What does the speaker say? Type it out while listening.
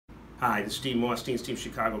Hi, this is Dean Moss, Dean's Team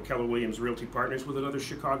Chicago, Keller Williams Realty Partners with another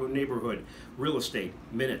Chicago neighborhood real estate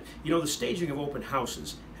minute. You know, the staging of open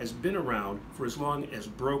houses has been around for as long as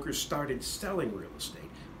brokers started selling real estate.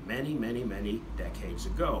 Many decades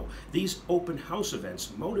ago. These open house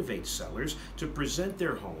events motivate sellers to present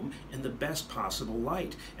their home in the best possible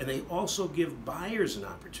light, and they also give buyers an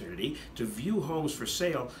opportunity to view homes for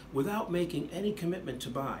sale without making any commitment to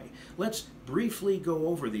buy. Let's briefly go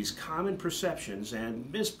over these common perceptions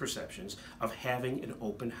and misperceptions of having an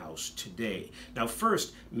open house today. Now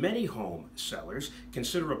first, many home sellers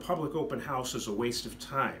consider a public open house as a waste of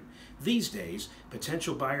time. These days,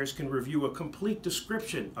 potential buyers can review a complete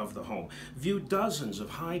description of the home, view dozens of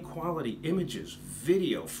high-quality images,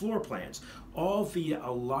 video, floor plans, all via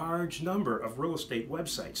a large number of real estate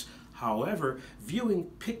websites. However, viewing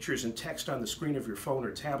pictures and text on the screen of your phone or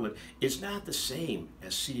tablet is not the same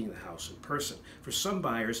as seeing the house in person. For some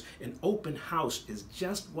buyers, an open house is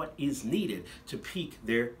just what is needed to pique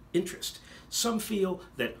their interest. Some feel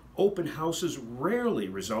that open houses rarely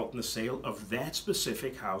result in the sale of that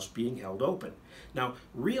specific house being held open. Now,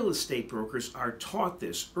 real estate brokers are taught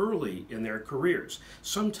this early in their careers.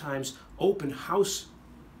 Sometimes open house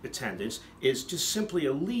attendance is just simply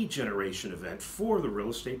a lead generation event for the real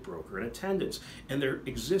estate broker in attendance, and there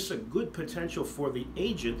exists a good potential for the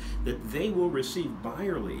agent that they will receive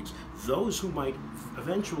buyer leads, those who might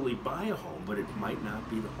eventually buy a home, but it might not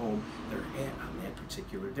be the home they're at on that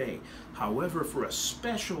particular day. However, for a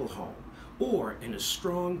special home or in a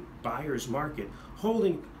strong buyer's market,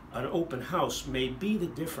 holding an open house may be the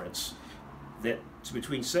difference that's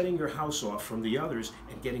between setting your house off from the others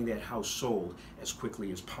and getting that house sold as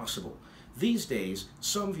quickly as possible. These days,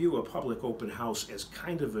 some view a public open house as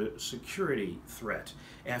kind of a security threat.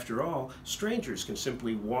 After all, strangers can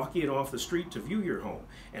simply walk in off the street to view your home,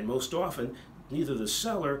 and most often, neither the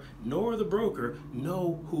seller nor the broker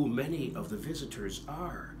know who many of the visitors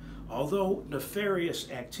are. Although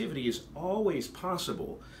nefarious activity is always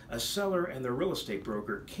possible, a seller and the real estate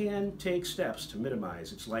broker can take steps to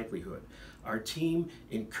minimize its likelihood. Our team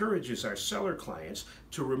encourages our seller clients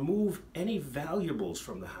to remove any valuables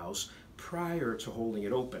from the house prior to holding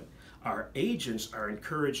it open. Our agents are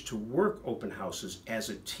encouraged to work open houses as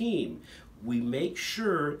a team. We make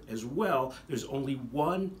sure as well there's only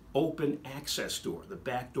one open access door. The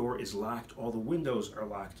back door is locked, all the windows are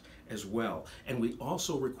locked as well. And we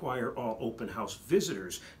also require all open house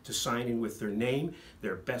visitors to sign in with their name,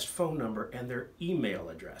 their best phone number, and their email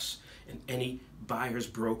address, and any buyer's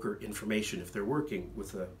broker information if they're working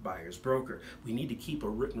with a buyer's broker. We need to keep a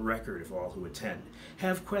written record of all who attend.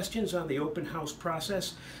 Have questions on the open house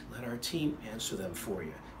process? Let our team answer them for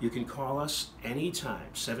you. You can call us anytime,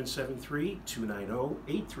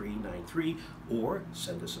 773-290-8393, or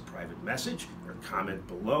send us a private message or comment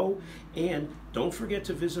below. And don't forget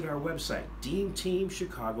to visit our website,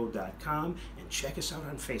 deanteamchicago.com, and check us out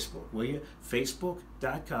on Facebook, will you?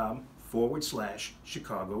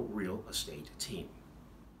 Facebook.com/Chicago Real Estate Team.